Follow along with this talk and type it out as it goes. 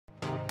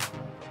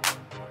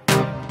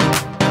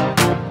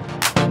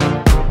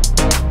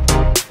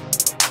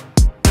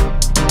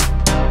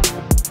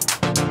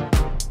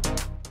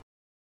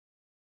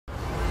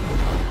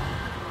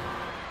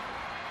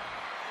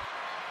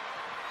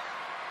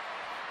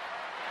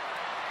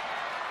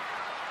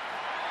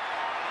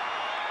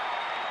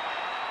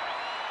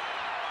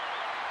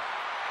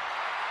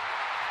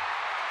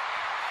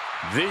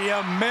The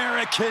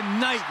American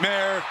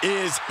Nightmare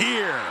is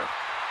here.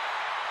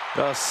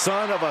 The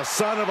son of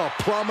a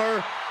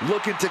plumber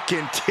looking to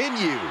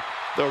continue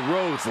the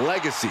Rhodes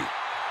legacy.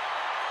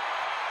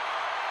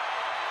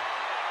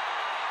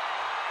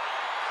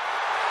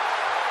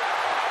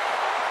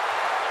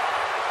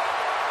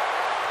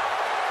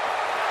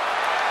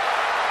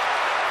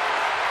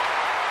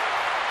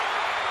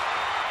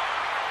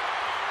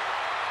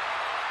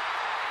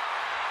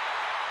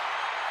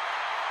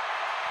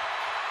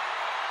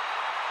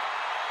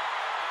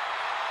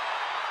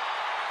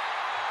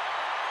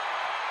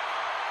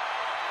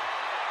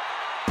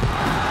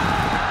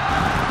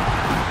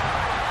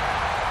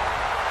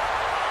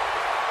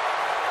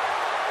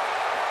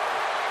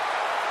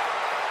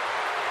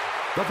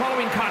 The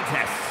following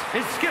contest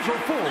is scheduled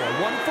for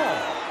one fall.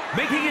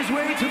 Making his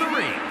way to the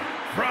ring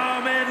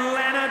from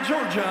Atlanta,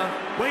 Georgia,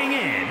 weighing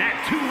in at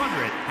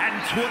 220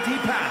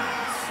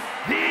 pounds,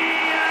 the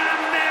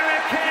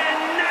American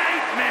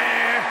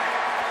Nightmare,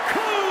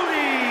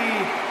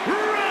 Cody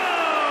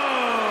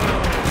Rhodes!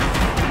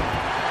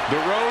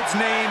 The Rhodes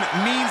name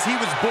means he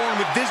was born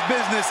with this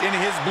business in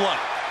his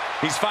blood.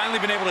 He's finally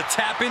been able to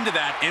tap into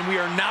that, and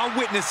we are now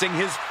witnessing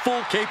his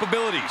full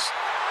capabilities.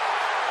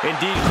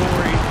 Indeed,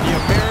 Corey, the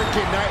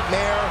American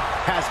Nightmare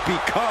has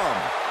become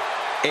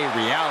a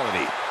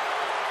reality.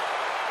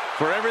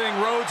 For everything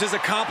Rhodes has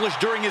accomplished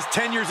during his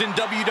tenures in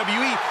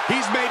WWE,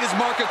 he's made his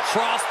mark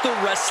across the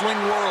wrestling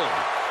world.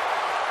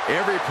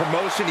 Every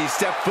promotion he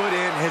stepped foot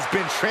in has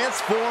been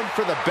transformed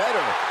for the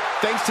better,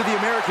 thanks to the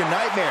American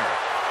Nightmare.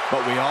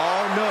 But we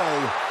all know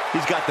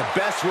he's got the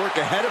best work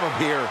ahead of him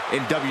here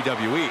in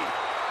WWE.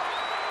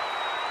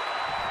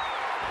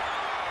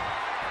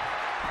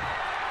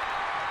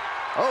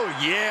 Oh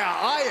yeah,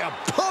 I am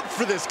pumped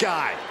for this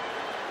guy.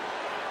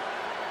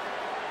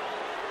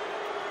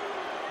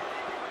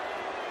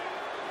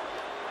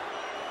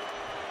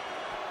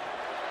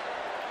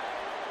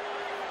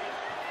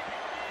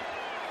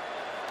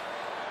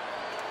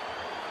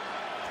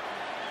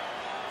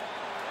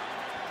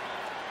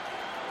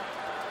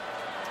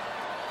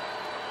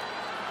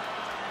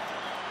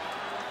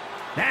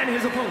 And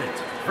his opponent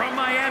from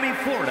Miami,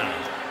 Florida,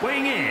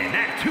 weighing in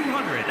at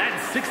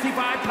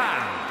 265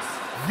 pounds,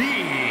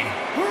 The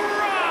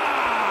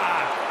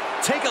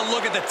Rock! Take a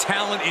look at the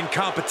talent in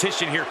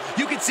competition here.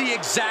 You can see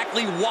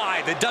exactly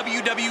why the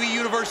WWE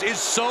Universe is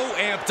so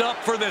amped up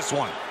for this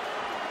one.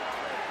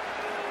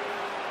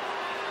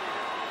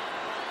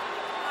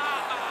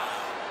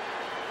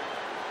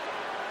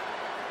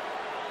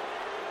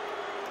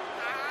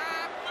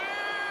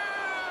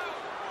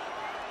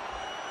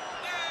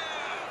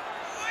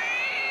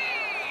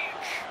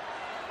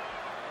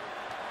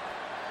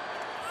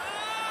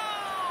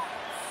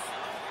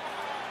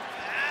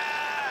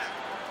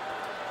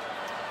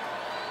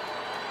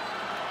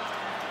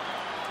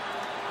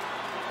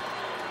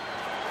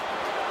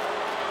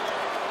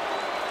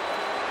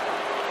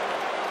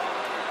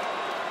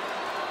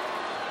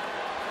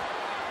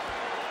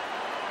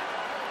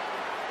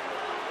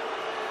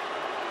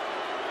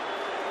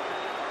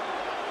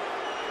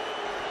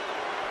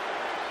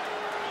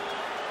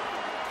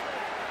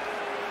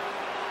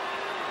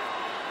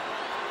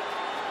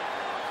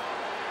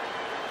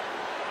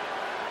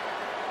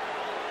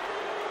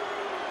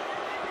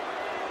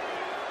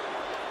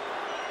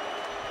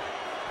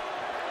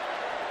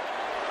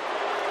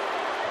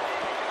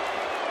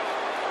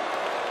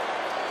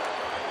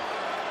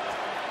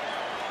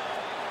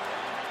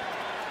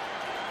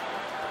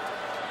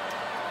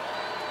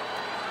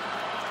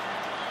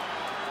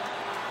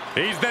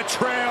 He's the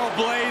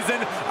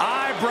trailblazing,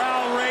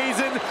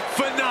 eyebrow-raising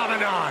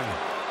phenomenon.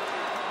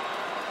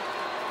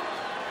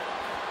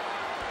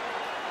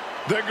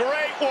 The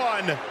Great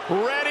One,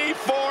 ready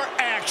for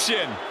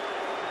action.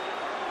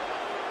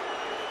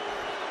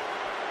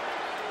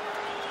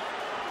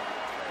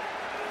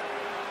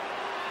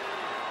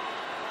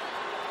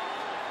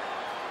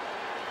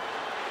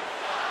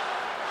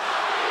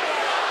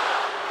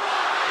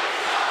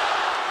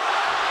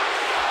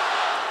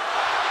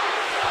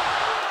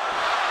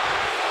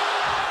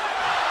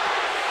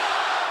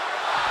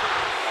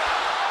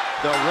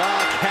 The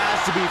Rock has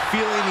to be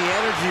feeling the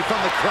energy from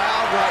the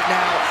crowd right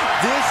now.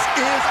 This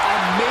is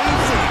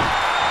amazing.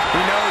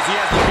 He knows he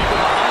has the people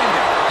behind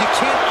him. You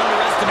can't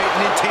underestimate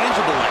an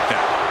intangible like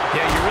that.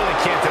 Yeah, you really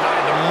can't deny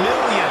the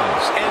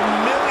millions and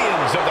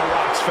millions of The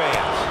Rock's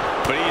fans.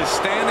 But he is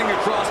standing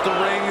across the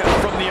ring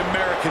from the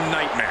American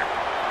Nightmare.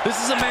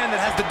 This is a man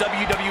that has the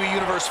WWE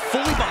Universe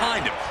fully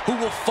behind him, who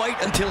will fight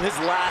until his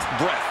last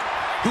breath,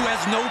 who has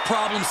no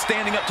problem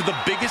standing up to the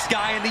biggest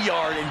guy in the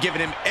yard and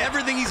giving him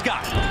everything he's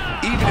got,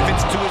 even if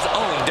it's to his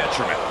own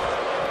detriment.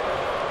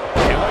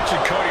 And what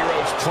should Cody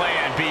Rhodes'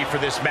 plan be for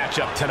this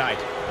matchup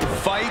tonight?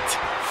 Fight,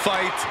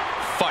 fight,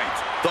 fight.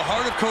 The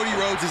heart of Cody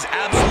Rhodes is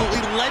absolutely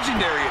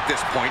legendary at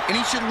this point, and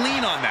he should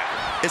lean on that,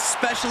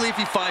 especially if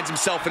he finds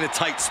himself in a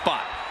tight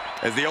spot.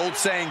 As the old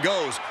saying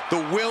goes,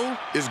 the will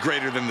is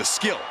greater than the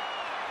skill.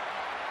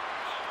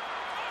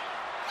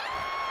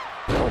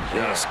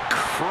 Just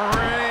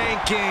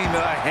cranking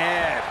the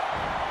head.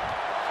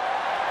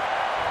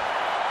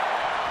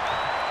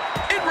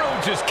 And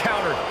Rhodes is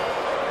countered.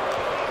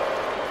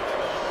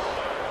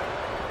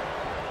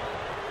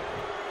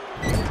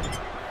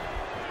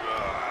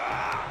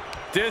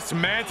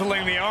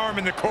 Dismantling the arm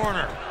in the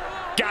corner.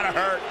 Gotta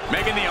hurt.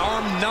 Making the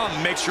arm numb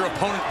makes your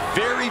opponent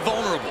very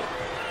vulnerable.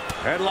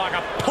 Headlock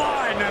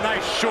applied and a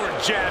nice short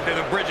jab to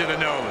the bridge of the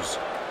nose.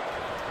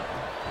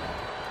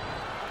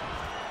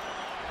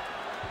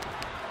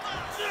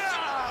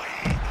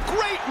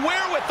 Great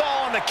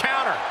wherewithal on the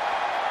counter.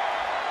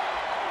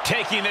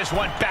 Taking this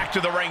one back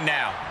to the ring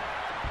now.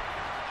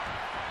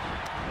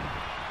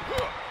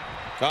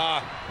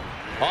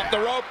 Off the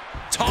rope.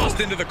 Tossed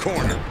into the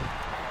corner.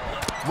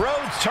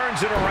 Rhodes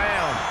turns it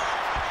around.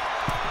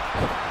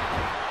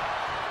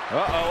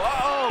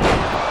 Uh-oh.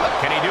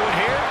 Can he do it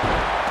here?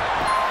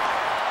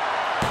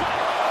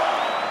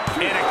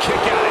 And a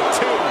kick out at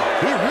 2.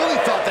 He really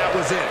thought that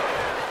was it.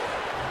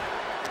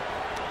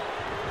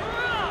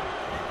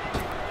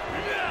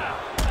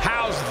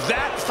 How's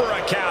that for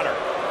a counter?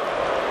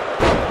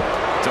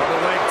 Double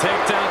leg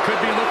takedown, could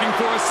be looking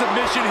for a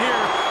submission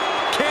here.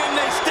 Can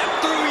they step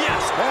through?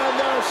 Yes. And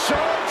the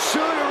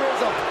sharpshooter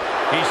is up.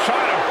 He's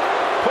trying to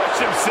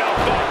push himself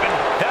up, and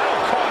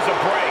that'll cause a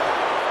break.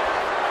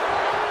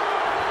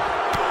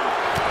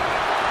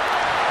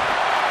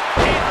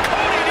 And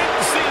Cody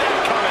didn't see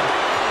that coming.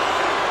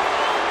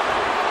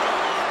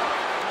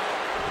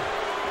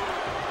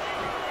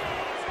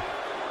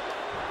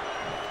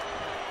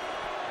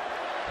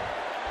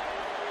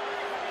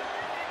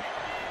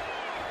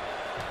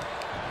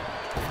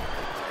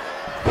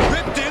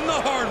 Ripped in the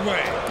hard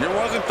way. It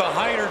wasn't the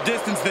height or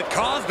distance that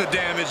caused the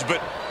damage,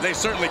 but they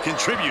certainly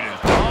contributed.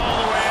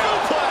 All the way out.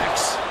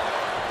 Suplex.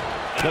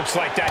 Looks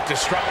like that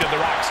disrupted The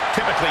Rock's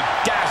typically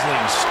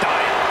dazzling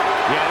style.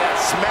 Yeah, that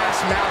smash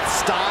mouth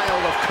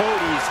style of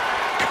Cody's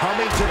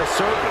coming to the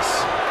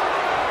surface.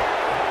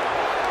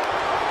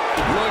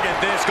 Look at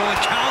this, going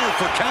counter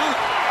for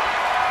counter.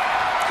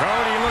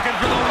 Cody looking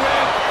for the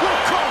win.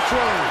 With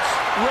crossroads.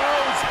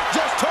 Rhodes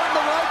just turned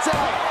the lights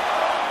out.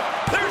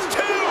 There's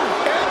 2.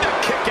 And a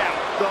kick out.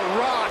 The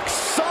Rock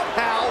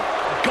somehow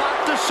got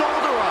the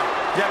shoulder up.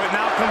 Yeah, but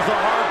now comes the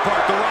hard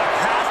part. The Rock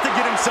has to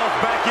get himself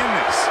back in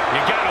this.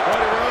 You got it.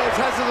 Cody Rhodes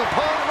has his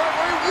opponent right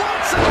where he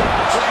wants it.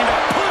 Trying to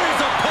put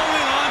his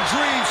opponent on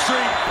Dream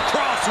Street.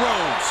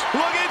 Crossroads.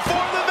 Looking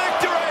for the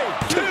victory.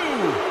 2.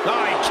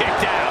 Oh, he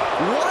kicked out.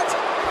 What?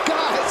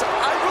 Guys,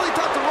 I really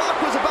thought The Rock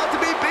was about to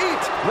be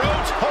beat.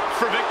 Rhodes hoped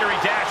for victory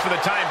dash for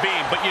the time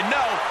being, but you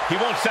know he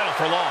won't settle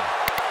for long.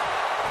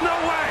 No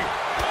way.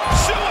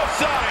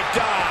 Suicide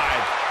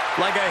dive.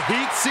 Like a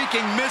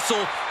heat-seeking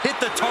missile, hit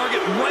the target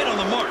right on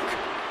the mark.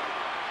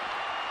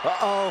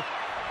 Uh-oh.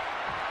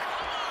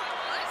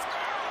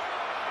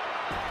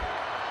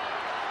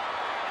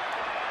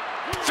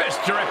 Fist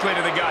directly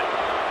to the gut.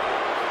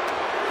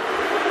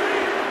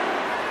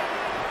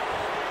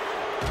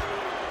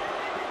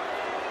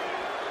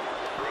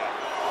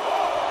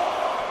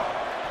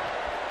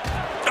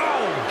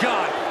 Oh,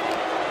 God.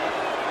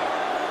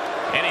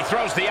 And he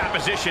throws the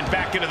opposition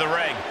back into the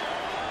ring.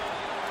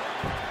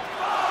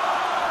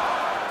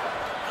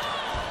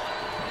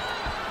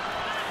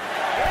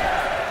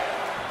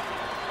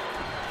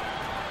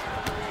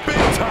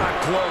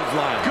 Big-time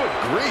clothesline. Good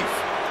grief.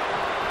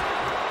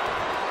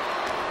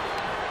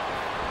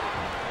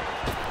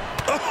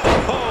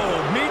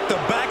 Oh, meet the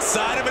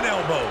backside of an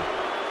elbow.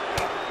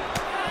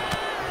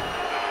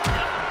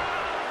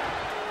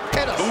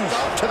 And a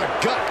stop to the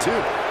gut,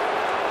 too.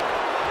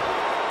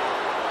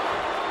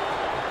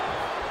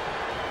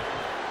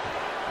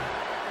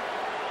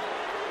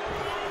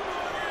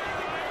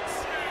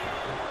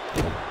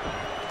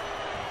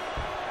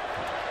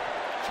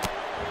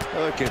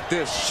 Look at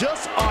this,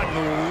 just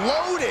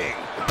unloading.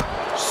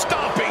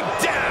 Stomping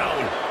down.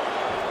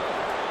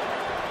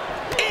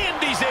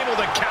 And he's able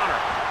to counter.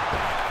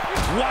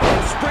 Wow,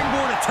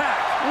 springboard attack.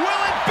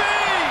 Will it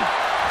be?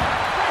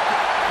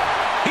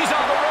 He's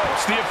on the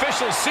ropes. The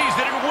official sees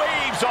that it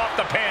waves off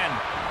the pin.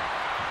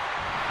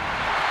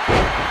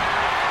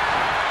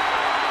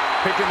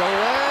 Picking the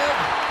leg.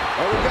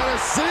 Are we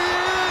gonna see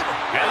it?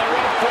 And the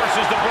rope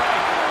forces the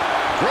break.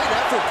 Great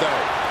effort,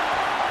 though.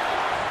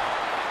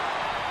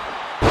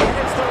 And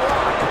it's The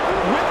Rock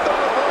with the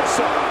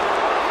reversal.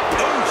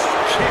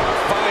 Kick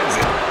finds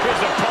it. His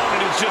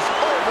opponent is just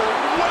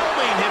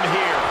overwhelming him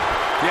here.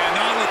 Yeah,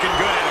 not looking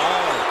good at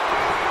all.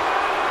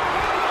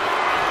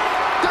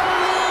 There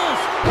it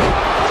is.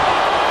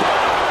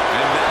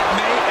 And that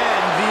may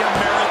end the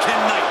American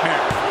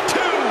Nightmare. 2.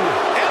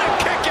 And a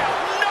kick out.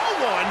 No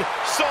one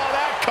saw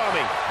that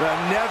coming. The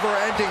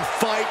never-ending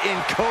fight in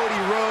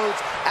Cody Rhodes,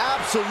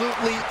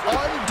 absolutely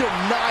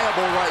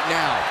undeniable right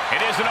now.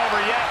 It isn't over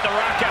yet. The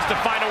Rock has to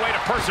find a way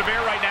to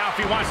persevere right now if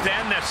he wants to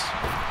end this.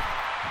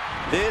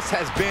 This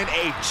has been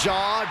a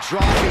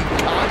jaw-dropping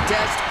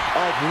contest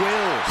of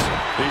wills.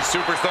 These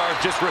superstars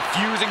just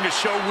refusing to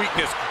show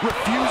weakness,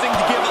 refusing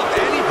to give up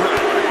any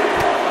breath.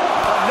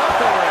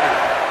 Enough already.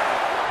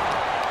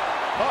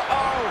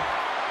 Uh-oh.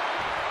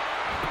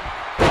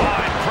 Oh,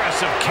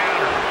 impressive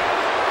counter.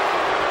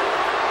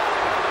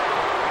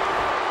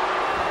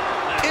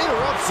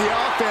 Interrupts interrupts the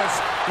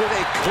offense with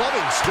a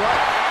clubbing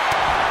strike.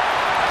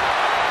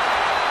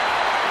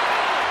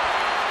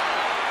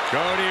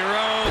 Cody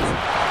Rhodes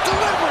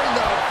delivering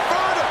the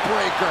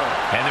vertebreaker.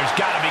 And there's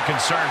got to be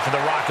concern for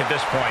The Rock at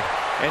this point.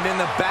 And in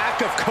the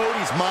back of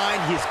Cody's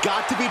mind, he's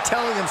got to be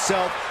telling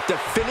himself to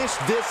finish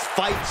this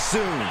fight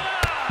soon.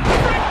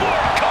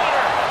 Springboard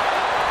cutter.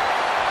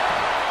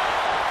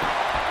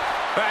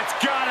 That's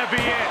gotta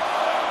be it.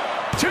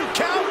 2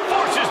 count,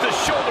 forces the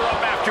shoulder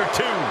up after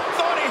 2.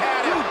 Thought he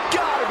had it. You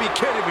gotta be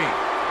kidding me.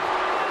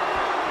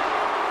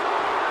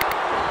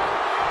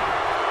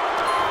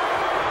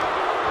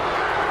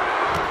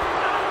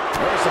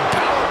 There's some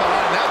power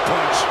behind that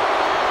punch.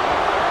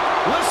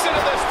 Listen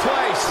to this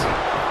place.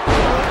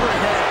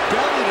 Overhead,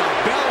 belly to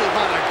belly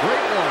by the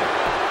great one.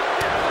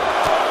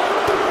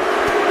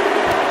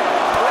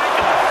 Right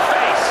in the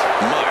face.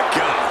 My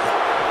God.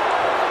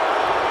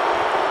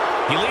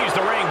 He leaves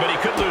the ring, but he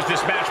could lose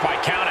this match by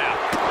countout.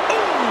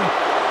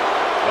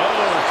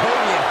 Oh,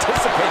 Cody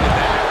anticipated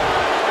that.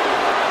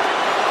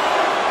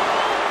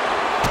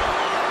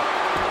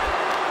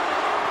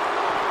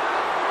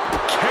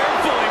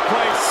 Carefully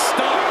placed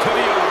stomp to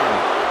the arm.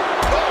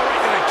 Oh,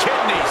 right to the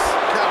kidneys.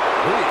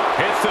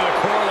 Hits to the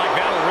core like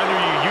that'll render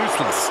you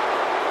useless.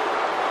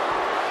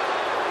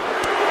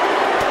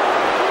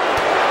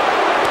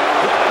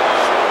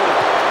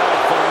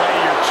 Fillet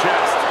your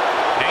chest.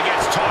 And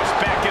gets tossed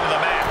back into the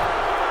mat.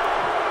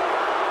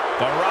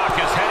 The Rock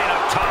is heading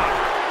up top.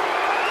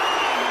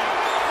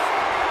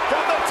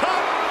 From the top.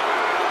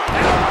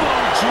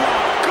 Elbow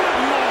drop. Good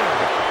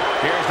Lord.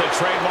 Here's the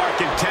trademark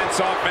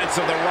intense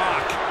offense of The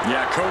Rock.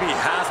 Yeah, Cody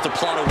has to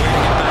plot a way to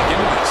get back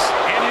into this.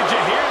 And did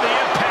you hear the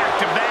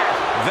impact of that?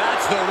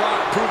 That's The Rock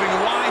proving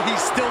why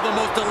he's still the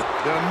most...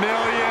 The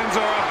millions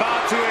are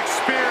about to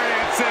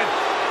experience it.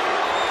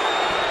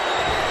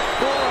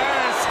 Full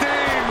head of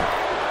steam.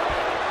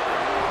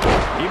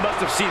 He must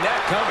have seen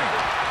that coming.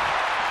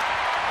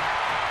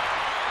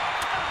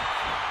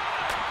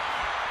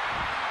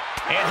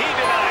 And he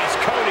denies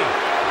Cody.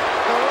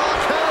 The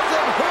Rock has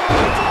him hooked.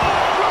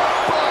 Rock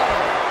bottom.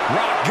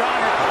 Rock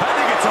got it. I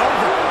think it's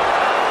over.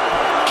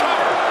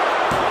 Cover.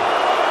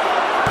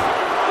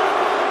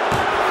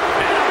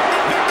 And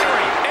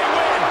victory. A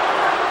win.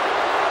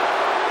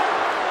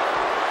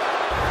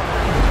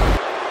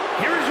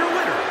 Here is your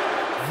winner,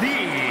 The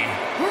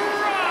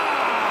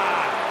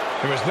Rock!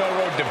 There was no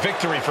road to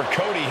victory for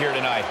Cody here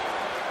tonight.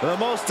 The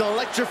most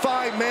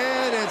electrifying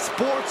man in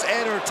sports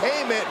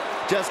entertainment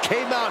just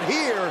came out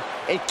here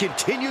and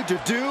continued to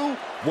do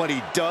what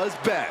he does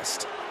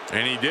best.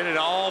 And he did it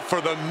all for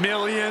the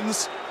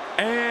millions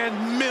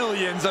and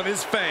millions of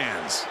his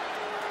fans.